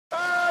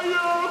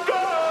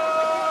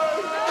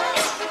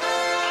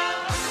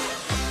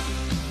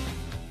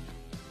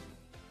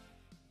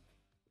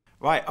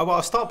Right. Well,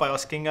 I'll start by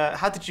asking,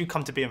 how did you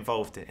come to be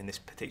involved in this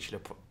particular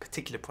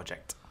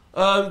project?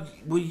 Well,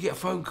 you get a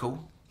phone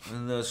call,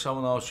 and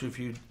someone asks you if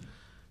you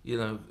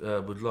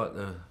would like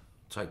to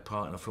take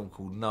part in a film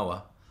called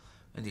Noah,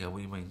 and you go, "What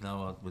do you mean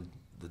Noah?" With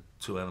the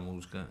two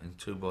animals going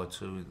 2 by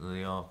 2 into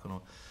the ark and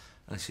all.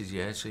 And I says,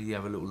 "Yeah." So you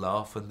have a little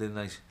laugh, and then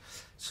they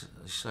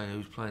say,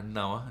 "Who's playing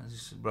Noah?" And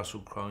it's Russell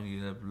Crowe, and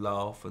you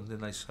laugh, and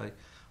then they say,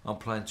 "I'm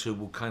playing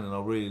Tubal Cain," and I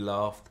really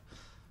laughed.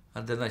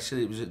 And then they said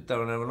it was at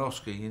Darren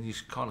Aronofsky, and you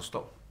kind of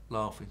stop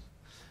laughing.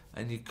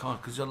 And you can't,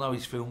 because I know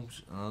his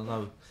films, and I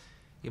know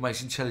he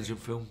makes intelligent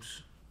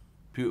films,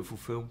 beautiful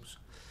films.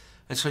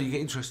 And so you get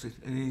interested,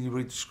 and then you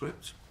read the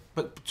script.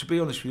 But to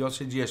be honest with you, I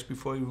said yes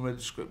before I even read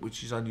the script,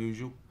 which is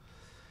unusual.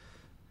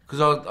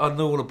 Because I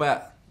knew all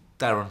about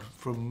Darren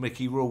from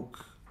Mickey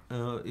Rourke.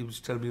 He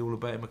was telling me all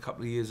about him a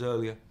couple of years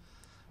earlier,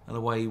 and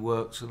the way he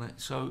works and that.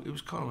 So it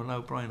was kind of a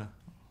no-brainer.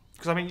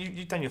 Because I mean,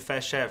 you've done your fair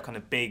share of kind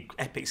of big,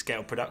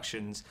 epic-scale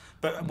productions,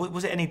 but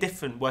was it any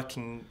different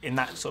working in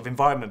that sort of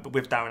environment, but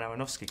with Darren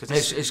Aronofsky?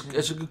 Because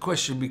it's a good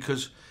question,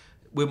 because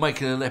we're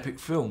making an epic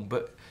film,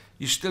 but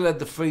you still had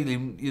the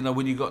feeling,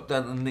 when you got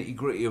down to the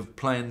nitty-gritty of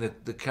playing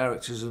the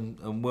characters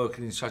and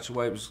working in such a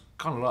way, it was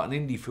kind of like an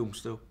indie film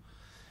still,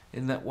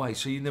 in that way.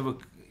 So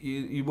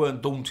you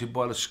weren't daunted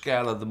by the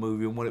scale of the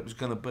movie and what it was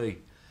going to be.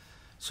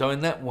 So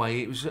in that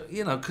way, it was,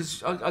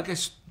 because I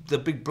guess the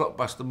big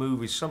blockbuster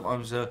movies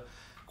sometimes are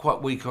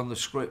quite weak on the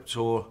script,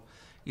 or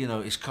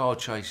it's car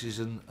chases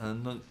and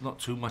not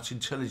too much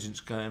intelligence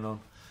going on.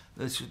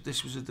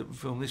 This was a different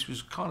film. This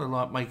was kind of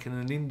like making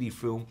an indie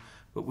film,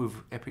 but with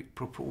epic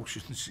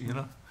proportions,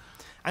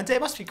 And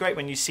it must be great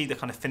when you see the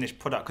kind of finished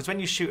product, because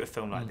when you shoot a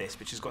film like this,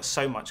 which has got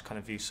so much kind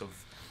of use of,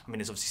 I mean,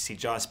 there's obviously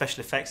CGI,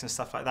 special effects and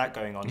stuff like that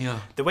going on,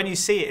 that when you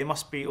see it, it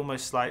must be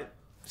almost like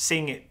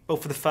seeing it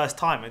for the first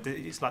time.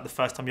 It's like the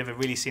first time you've ever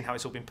really seen how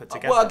it's all been put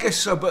together. Well, I guess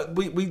so, but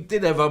we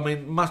did have, I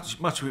mean, much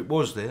of it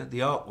was there.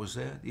 The art was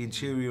there, the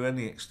interior and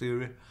the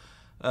exterior.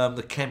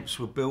 The camps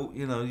were built,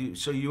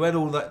 so you had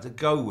all that to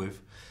go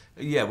with.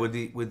 Yeah, with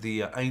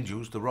the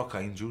angels, the rock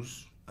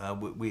angels,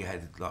 we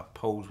had like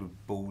poles with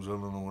balls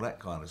on and all that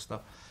kind of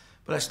stuff.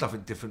 But that's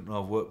nothing different than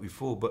I've worked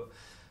before. But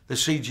the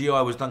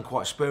CGI was done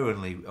quite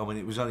sparingly. I mean,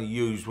 it was only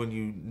used when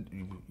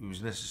it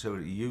was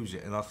necessary to use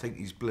it, and I think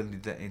he's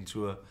blended that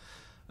into a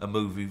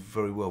movie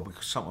very well,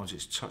 because sometimes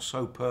it's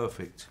so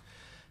perfect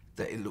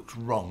that it looks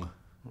wrong,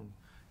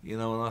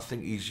 and I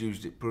think he's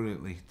used it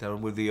brilliantly, Darren,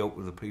 with the help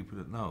of the people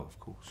that know, of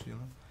course,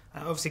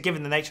 Obviously,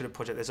 given the nature of the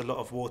project, there's a lot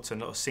of water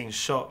and a lot of scenes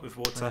shot with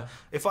water.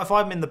 If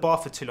I'm in the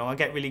bath for too long, I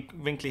get really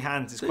wrinkly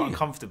hands. It's quite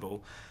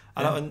uncomfortable.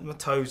 And my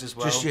toes as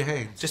well. Just your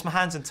hands? Just my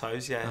hands and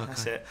toes, yeah, okay.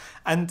 That's it.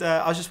 And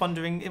I was just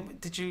wondering,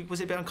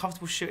 was it a bit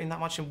uncomfortable shooting that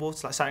much in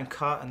water, like starting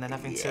cut and then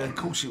having to... of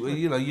course it was.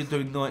 You're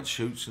doing night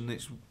shoots and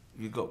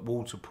you've got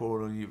water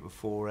pouring on you for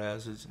 4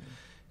 hours.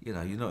 You're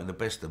not in the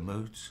best of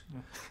moods.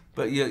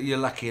 But you're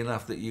lucky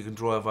enough that you can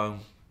drive home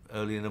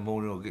early in the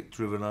morning or get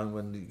driven home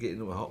when you get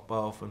into a hot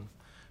bath and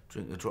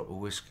drink a drop of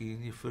whiskey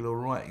and you feel all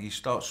right. You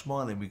start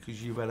smiling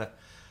because you've had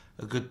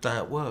a good day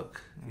at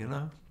work,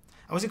 And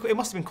it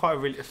must have been quite a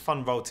really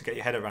fun role to get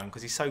your head around,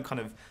 because he's so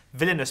kind of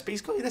villainous, but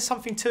there's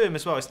something to him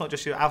as well. It's not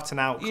just your out and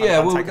out.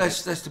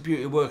 That's the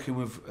beauty of working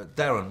with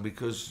Darren,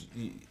 because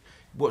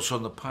what's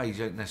on the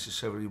page ain't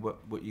necessarily what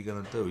you're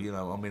going to do.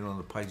 I mean, on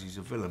the page he's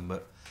a villain,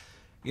 but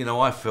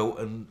I felt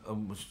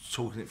and was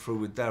talking it through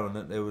with Darren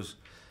that there was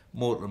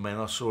more to the man.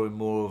 I saw him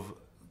more of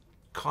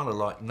kind of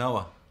like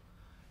Noah.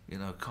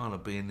 Kind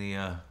of being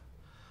the,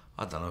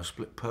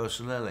 split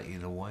personality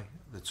in a way,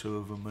 the two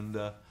of them,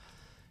 and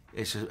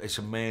it's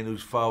a man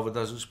whose father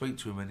doesn't speak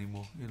to him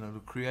anymore, the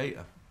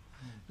creator.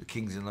 The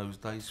kings in those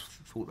days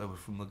thought they were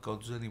from the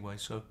gods anyway,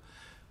 so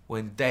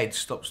when Dad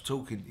stops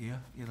talking to you,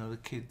 the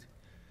kid,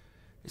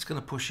 it's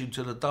going to push him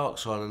to the dark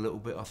side a little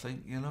bit, I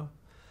think,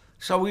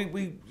 So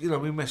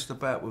we messed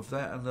about with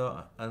that,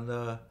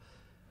 and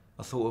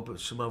I thought about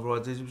some other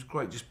ideas. It was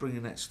great just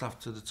bringing that stuff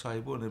to the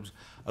table, and there was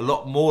a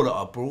lot more that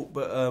I brought,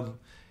 but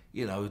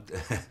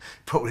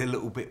probably a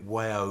little bit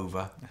way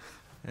over.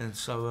 And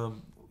so,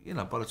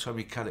 by the time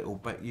you cut it all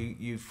back,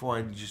 you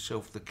find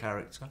yourself the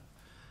character,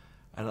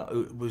 and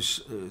it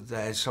was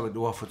they had something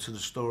to offer to the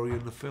story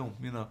and the film.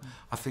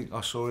 I think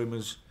I saw him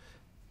as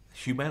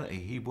humanity.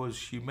 He was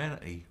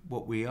humanity,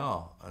 what we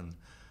are, and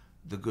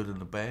the good and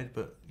the bad.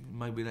 But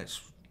maybe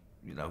that's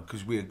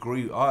because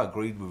I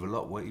agreed with a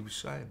lot of what he was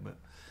saying, but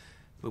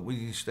when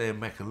you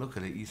stand back and look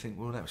at it, you think,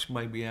 well, that's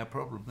maybe our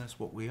problem. That's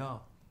what we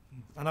are.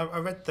 And I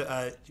read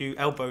that you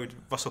elbowed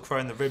Russell Crowe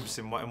in the ribs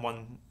in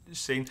one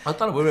scene. I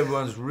don't know whether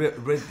everyone's read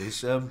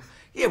this.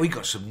 We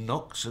got some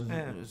knocks, and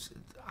it was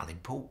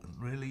unimportant,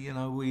 really.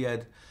 We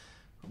had...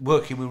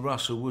 Working with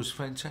Russell was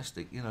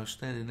fantastic.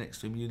 Standing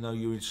next to him,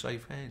 you're in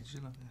safe hands,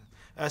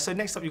 So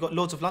next up, you've got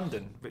Lords of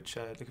London, which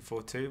looking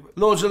forward to.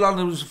 Lords of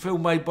London was a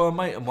film made by a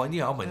mate of mine.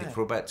 I'm in it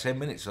for about 10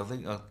 minutes, I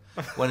think. I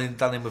went in and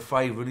done him a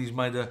favour, and he's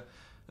made a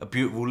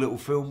beautiful little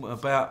film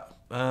about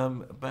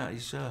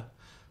his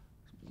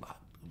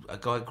a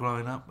guy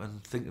growing up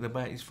and thinking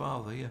about his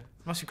father. It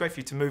must be great for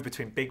you to move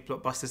between big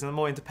blockbusters and the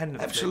more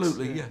independent.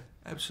 Absolutely, flicks. yeah.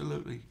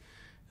 absolutely.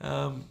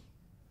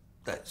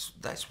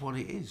 That's what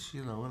it is,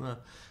 you know. And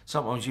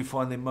sometimes you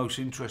find the most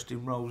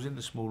interesting roles in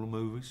the smaller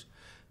movies,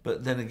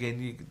 but then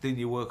again,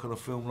 you work on a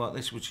film like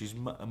this, which is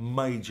a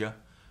major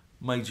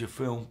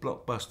film,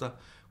 blockbuster,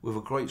 with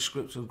a great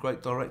script and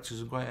great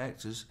directors and great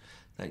actors,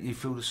 that you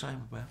feel the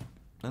same about.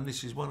 And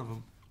this is one of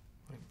them.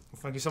 Well,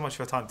 thank you so much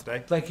for your time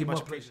today. Thank you,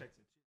 much appreciated.